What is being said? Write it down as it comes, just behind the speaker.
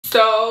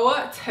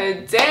So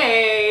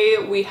today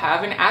we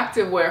have an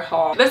activewear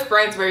haul. This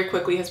brand very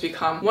quickly has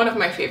become one of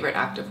my favorite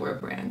activewear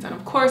brands, and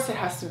of course it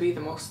has to be the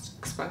most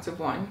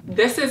expensive one.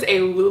 This is a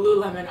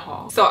Lululemon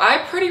haul. So I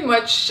pretty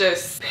much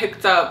just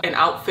picked up an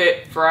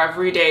outfit for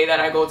every day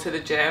that I go to the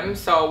gym.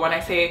 So when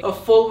I say a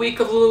full week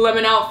of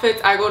Lululemon outfits,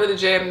 I go to the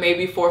gym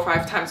maybe 4 or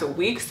 5 times a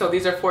week. So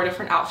these are 4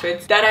 different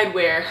outfits that I'd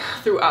wear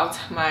throughout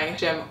my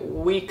gym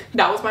week.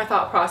 That was my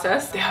thought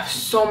process. They have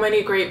so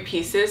many great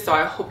pieces, so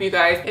I hope you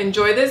guys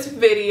enjoy this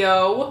video.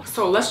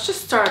 So let's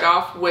just start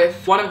off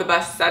with one of the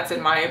best sets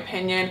in my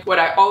opinion. What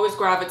I always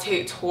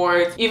gravitate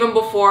towards, even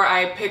before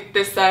I picked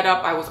this set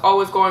up, I was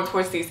always going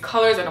towards these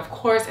colors, and of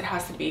course it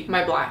has to be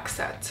my black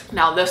set.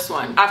 Now this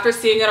one, after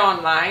seeing it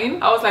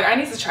online, I was like, I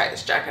need to try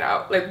this jacket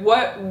out. Like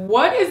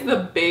what is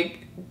the big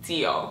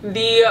deal?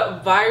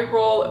 The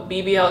viral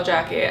BBL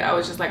jacket, I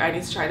was just like, I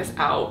need to try this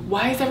out.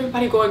 Why is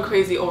everybody going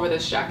crazy over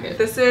this jacket?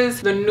 This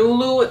is the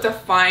Nulu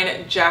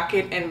Define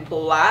jacket in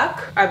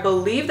black. I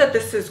believe that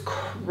this is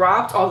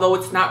cropped, although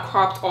it's not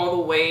cropped all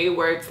the way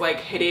where it's like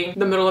hitting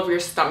the middle of your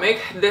stomach.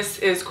 This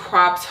is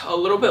cropped a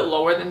little bit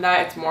lower than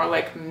that. It's more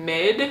like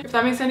mid, if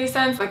that makes any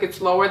sense. Like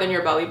it's lower than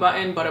your belly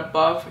button but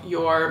above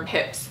your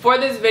hips. For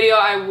this video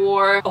I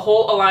wore a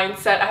whole Align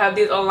set. I have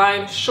these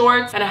Align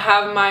shorts and I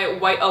have my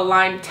white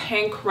Align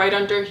tank right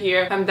under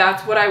here, and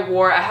that's what I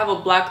wore. I have a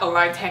black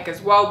Align tank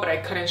as well, but I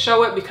couldn't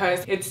show it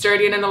because it's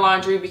dirty and in the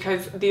laundry,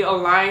 because the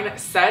Align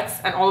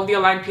sets and all of the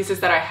Align pieces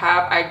that I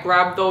have, I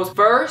grabbed those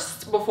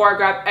first before I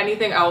grab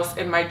anything else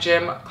in my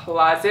gym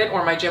closet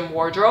or my gym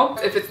wardrobe.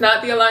 If it's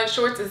not the Align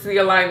shorts, it's the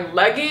Align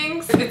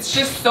leggings. It's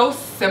just so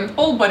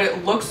simple, but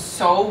it looks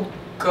so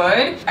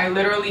good. I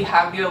literally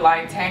have the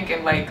Align tank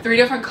in like 3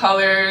 different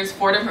colors,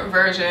 4 different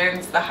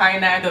versions, the high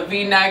neck, the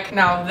V-neck.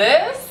 Now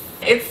this,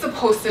 it's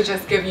supposed to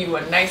just give you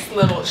a nice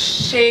little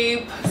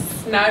shape,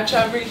 snatch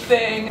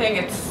everything.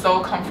 It's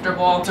so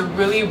comfortable. It's a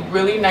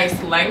really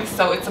nice length.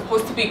 So it's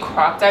supposed to be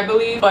cropped, I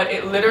believe, but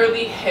it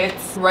literally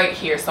hits right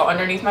here, so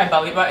underneath my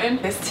belly button.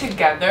 This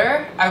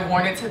together, I've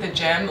worn it to the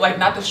gym, like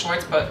not the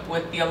shorts but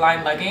with the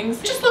Align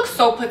leggings. It just looks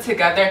so put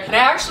together. And I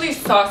actually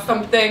saw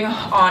something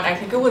on, I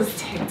think it was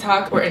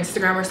TikTok or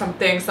Instagram or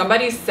something.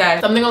 Somebody said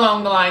something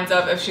along the lines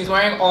of, if she's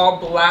wearing all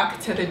black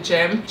to the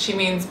gym, she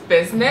means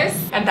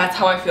business. And that's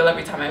how I feel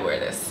every time I wear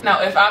this.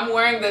 Now if I'm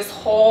wearing this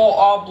whole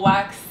all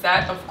black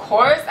set, of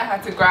course I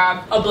had to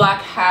grab a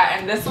black hat,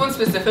 and this one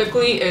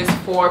specifically is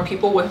for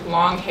people with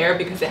long hair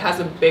because it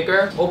has a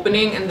bigger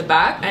opening in the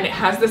back and it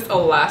has this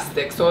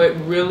elastic, so it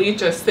really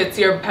just fits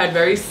your head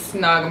very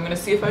snug. I'm gonna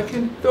see if I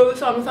can throw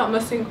this on without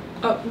messing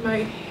up my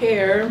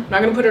hair. I'm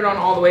not gonna put it on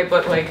all the way,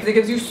 but like it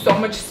gives you so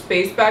much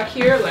space back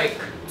here. Like,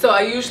 so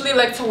I usually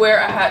like to wear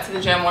a hat to the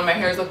gym when my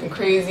hair is looking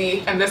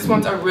crazy, and this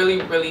one's a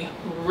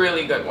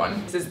really good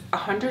one. This is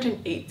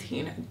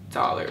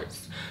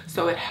 $118,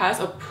 so it has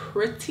a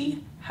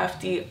pretty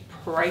hefty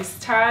price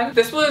tag.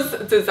 This was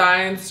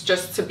designed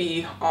just to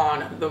be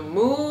on the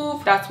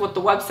move. That's what the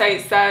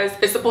website says.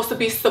 It's supposed to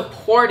be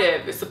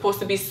supportive. It's supposed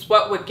to be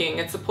sweat wicking.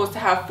 It's supposed to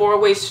have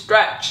 4-way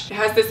stretch. It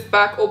has this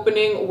back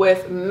opening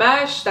with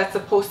mesh that's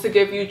supposed to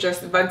give you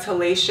just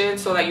ventilation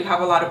so that you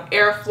have a lot of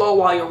airflow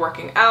while you're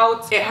working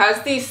out. It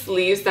has these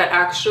sleeves that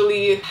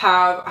actually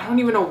have, I don't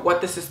even know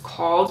what this is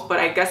called, but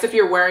I guess if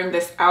you're wearing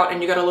this out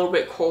and you get a little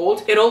bit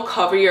cold, it'll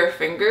cover your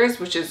fingers,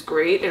 which is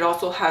great. It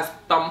also has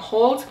thumb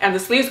holds, and the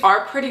sleeves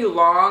are pretty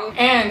long.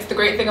 And the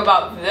great thing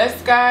about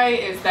this guy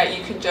is that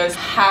you can just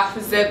half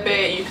zip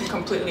it, you can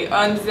completely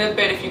unzip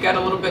it if you get a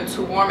little bit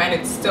too warm, and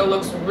it still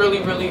looks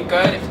really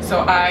good. So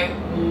I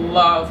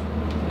love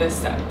this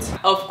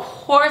set. Of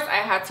course I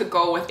had to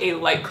go with a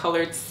light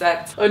colored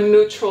set, a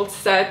neutral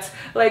set.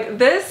 Like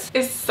this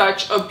is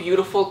such a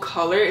beautiful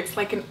color. It's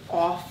like an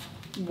off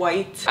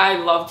white. I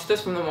loved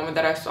this from the moment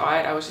that I saw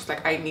it. I was just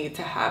like, I need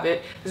to have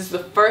it. This is the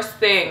first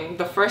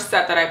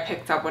set that I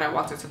picked up when I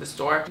walked into the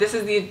store. This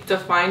is the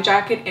Define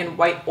jacket in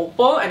white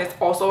opal, and it's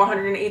also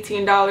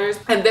 $118.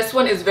 And this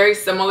one is very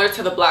similar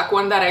to the black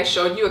one that I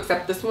showed you,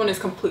 except this one is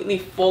completely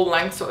full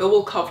length, so it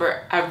will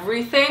cover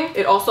everything.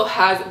 It also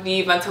has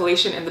the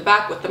ventilation in the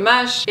back with the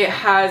mesh. It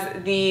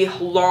has the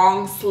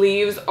long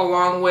sleeves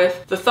along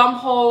with the thumb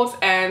holes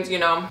and, you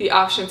know, the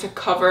option to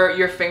cover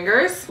your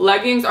fingers.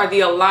 Leggings are the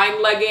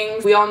Align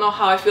leggings. We all know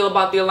how I feel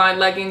about the Align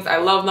leggings. I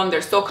love them.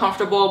 They're so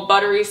comfortable,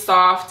 buttery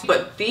soft.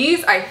 But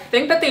these, I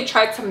think that they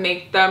tried to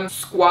make them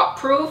squat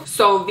proof.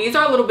 So these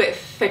are a little bit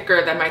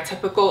thicker than my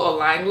typical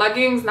Align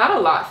leggings. Not a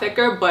lot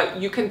thicker,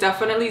 but you can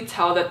definitely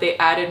tell that they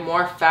added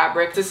more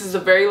fabric. This is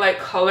a very light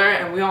color,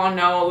 and we all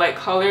know light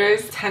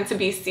colors tend to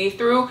be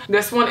see-through.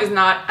 This one is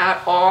not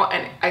at all,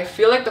 and I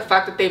feel like the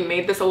fact that they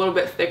made this a little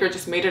bit thicker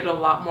just made it a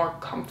lot more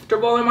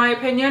comfortable in my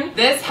opinion.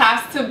 This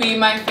has to be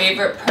my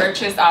favorite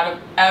purchase out of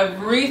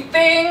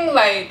everything.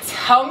 Like,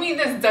 tell me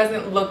this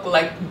doesn't look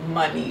like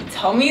money.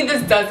 Tell me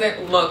this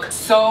doesn't look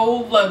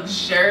so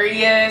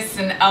luxurious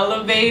and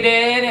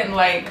elevated, and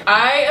like,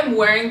 I am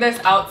wearing this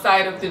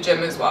outside of the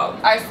gym as well.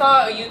 I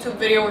saw a YouTube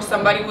video where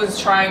somebody was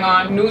trying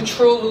on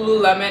neutral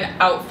Lululemon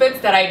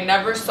outfits that I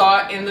never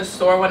saw in the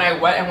store when I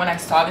went, and when I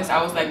saw this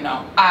I was like,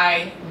 no,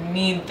 I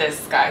need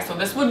this, guys. So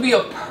this would be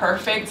a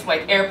perfect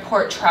like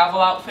airport travel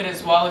outfit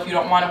as well if you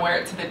don't want to wear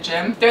it to the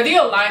gym. They're the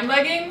Align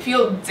leggings.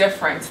 Feel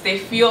different. They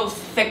feel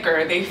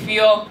thicker. They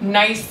feel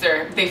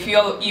nicer. They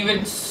feel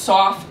even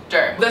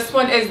softer. This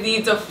one is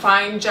the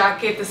Define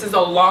jacket. This is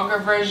a longer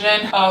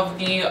version of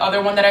the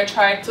other one that I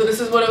tried. So this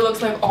is what it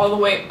looks like all the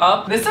way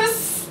up. This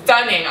is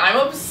stunning.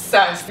 I'm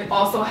obsessed. It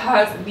also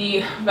has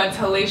the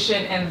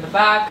ventilation in the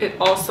back. It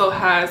also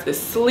has the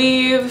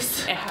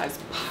sleeves. It has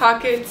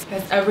pockets. It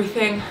has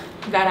everything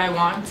that I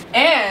want.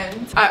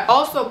 And I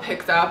also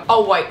picked up a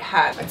white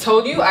hat. I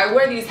told you I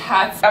wear these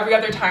hats every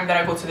other time that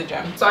I go to the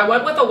gym. So I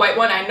went with a white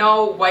one. I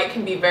know white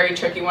can be very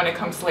tricky when it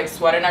comes to like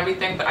sweat and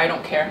everything, but I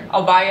don't care.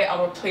 I'll buy it,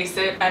 I'll replace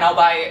it, and I'll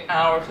buy it and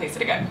I'll replace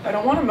it again. I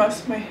don't want to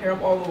mess my hair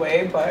up all the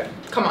way, but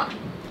come on.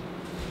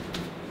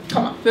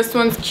 Come on. This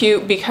one's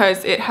cute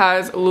because it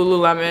has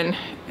Lululemon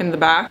in the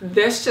back.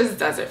 This just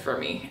does it for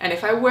me. And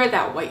if I wear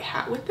that white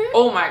hat with it,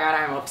 oh my god,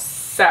 I'm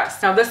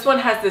obsessed. Now this one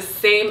has the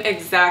same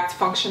exact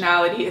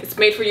functionality. It's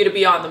made for you to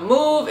be on the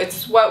move. It's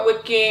sweat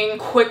wicking,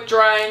 quick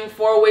drying,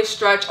 4-way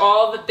stretch,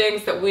 all the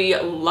things that we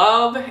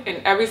love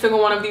in every single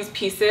one of these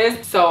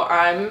pieces. So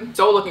I'm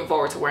so looking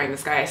forward to wearing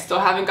this, guy. I still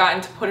haven't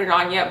gotten to put it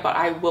on yet, but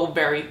I will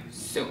very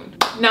soon.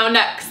 Now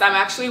next, I'm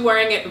actually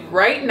wearing it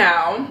right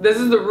now. This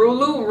is the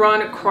Rulu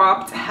Run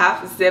cropped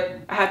half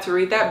zip. I had to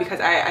read that because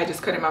I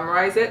just couldn't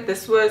memorize it.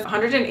 This was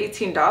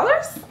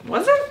 $118,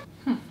 was it?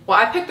 Well,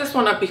 I picked this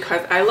one up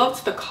because I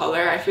loved the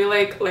color. I feel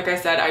like I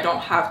said, I don't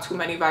have too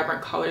many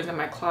vibrant colors in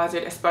my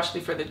closet, especially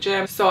for the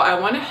gym. So I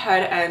went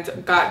ahead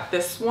and got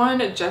this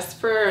one just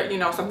for, you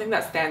know, something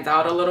that stands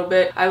out a little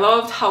bit. I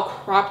loved how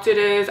cropped it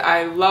is.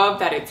 I love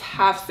that it's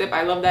half zip.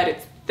 I love that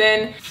it's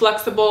thin,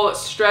 flexible,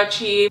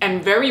 stretchy,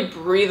 and very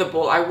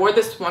breathable. I wore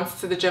this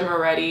once to the gym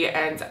already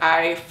and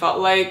I felt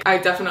like I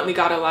definitely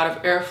got a lot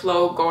of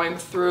airflow going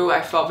through.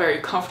 I felt very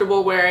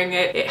comfortable wearing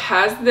it. It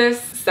has this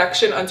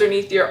section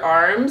underneath your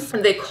arms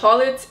and they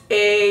call it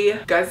a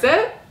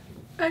gazette,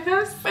 I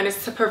guess, and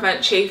it's to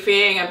prevent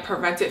chafing and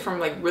prevent it from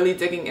like really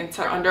digging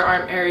into our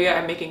underarm area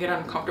and making it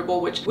uncomfortable,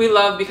 which we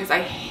love because I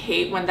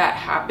hate when that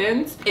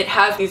happens. It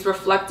has these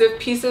reflective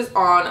pieces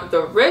on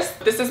the wrist.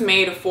 This is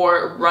made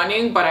for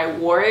running, but I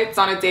wore it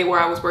on a day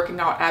where I was working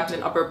out abs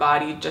and upper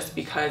body just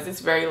because it's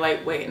very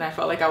lightweight and I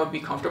felt like I would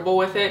be comfortable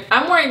with it.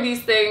 I'm wearing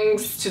these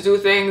things to do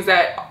things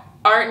that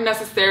aren't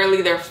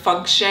necessarily their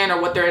function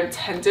or what they're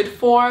intended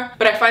for,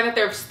 but I find that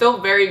they're still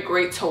very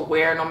great to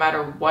wear no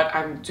matter what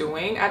I'm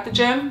doing at the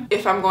gym,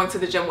 if I'm going to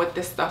the gym with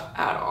this stuff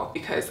at all,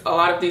 because a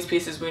lot of these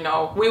pieces we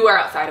know we wear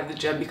outside of the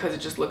gym because it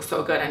just looks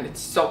so good and it's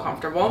so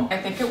comfortable. I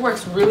think it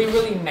works really,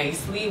 really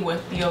nicely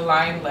with the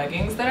Align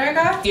leggings that I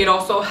got. It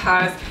also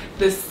has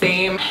the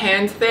same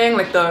hand thing,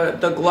 like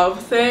the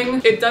glove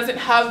thing. It doesn't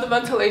have the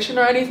ventilation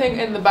or anything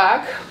in the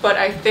back, but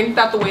I think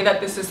that the way that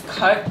this is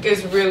cut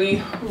is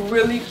really,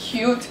 really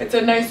cute. It's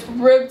a nice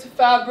ribbed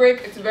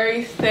fabric. It's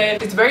very thin.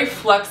 It's very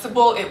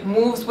flexible. It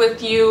moves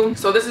with you.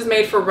 So this is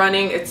made for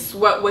running. It's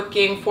sweat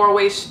wicking,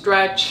 4-way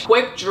stretch,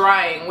 quick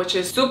drying, which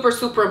is super,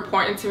 super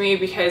important to me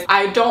because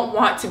I don't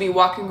want to be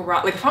walking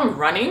around. Like if I'm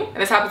running, and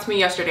this happened to me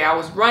yesterday, I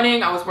was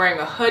running, I was wearing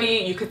a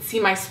hoodie. You could see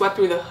my sweat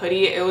through the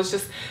hoodie. It was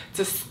just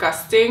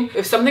disgusting.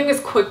 If something is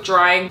quick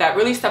drying, that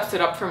really steps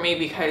it up for me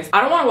because I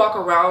don't want to walk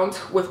around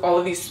with all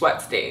of these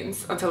sweat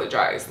stains until it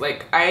dries.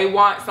 Like I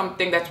want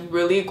something that's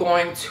really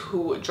going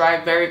to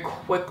dry very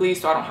quickly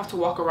so I don't have to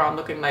walk around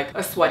looking like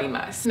a sweaty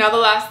mess. Now the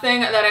last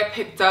thing that I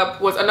picked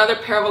up was another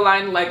pair of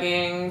Align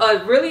leggings,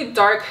 a really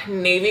dark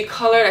navy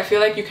colored. I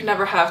feel like you can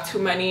never have too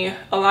many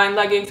Align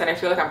leggings and I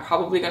feel like I'm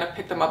probably gonna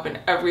pick them up in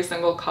every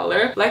single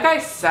color. Like I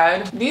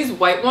said, these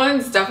white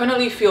ones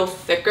definitely feel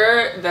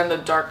thicker than the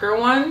darker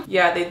one.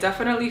 Yeah, they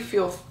definitely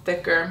feel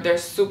thicker. They're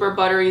super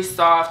buttery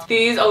soft.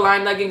 These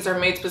Align leggings are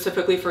made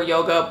specifically for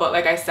yoga, but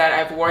like I said,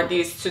 I've worn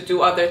these to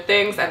do other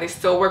things and they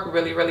still work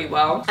really, really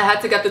well. I had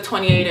to get the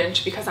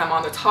 28-inch because I'm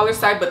on the taller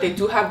side, but they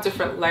do have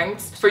different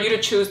lengths for you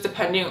to choose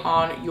depending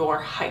on your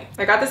height.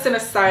 I got this in a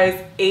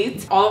size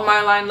 8. All of my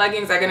Align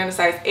leggings I get in a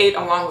size 8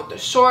 along with the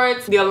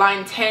shorts. The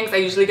Align tanks I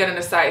usually get in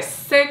a size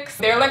 6.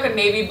 They're like a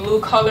navy blue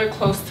color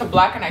close to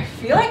black and I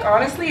feel like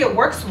honestly it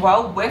works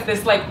well with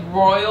this like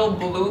royal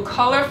blue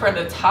color for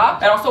the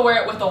top. I also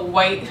wear it with a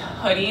white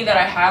hoodie that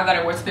I have that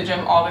I wear to the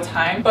gym all the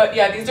time. But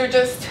yeah, these are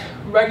just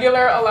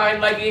regular Align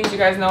leggings. You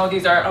guys know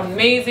these are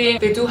amazing.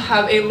 They do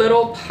have a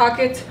little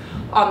pocket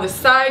on the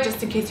side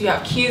just in case you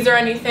have keys or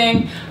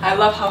anything. I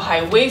love how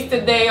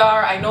high-waisted they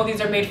are. I know these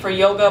are made for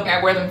yoga.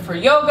 I wear them for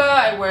yoga.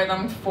 I wear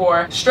them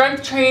for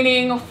strength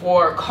training,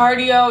 for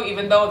cardio,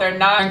 even though they're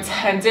not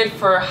intended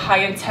for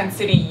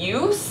high-intensity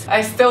use.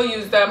 I still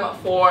use them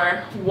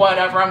for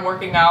whatever I'm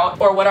working out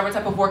or whatever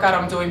type of workout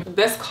I'm doing.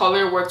 This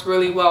color works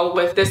really well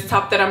with this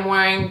top that I'm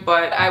wearing,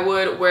 but I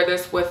would wear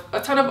this with a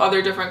ton of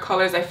other different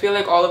colors. I feel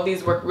like all of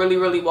these work really,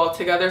 really well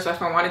together, so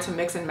if I wanted to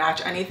mix and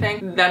match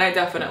anything, then I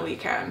definitely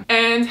can.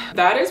 And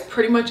that is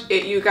pretty much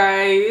it, you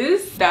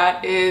guys.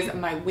 That is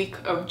my week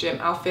of gym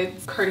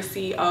outfits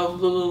courtesy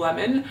of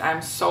Lululemon.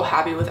 I'm so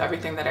happy with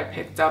everything that I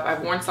picked up.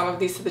 I've worn some of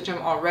these to the gym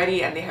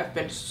already and they have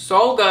been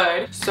so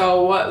good.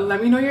 So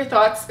let me know your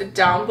thoughts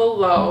down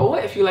below.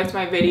 If you liked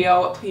my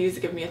video, please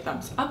give me a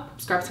thumbs up.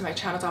 Subscribe to my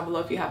channel down below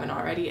if you haven't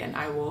already, and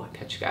I will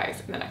catch you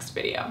guys in the next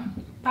video.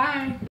 Bye.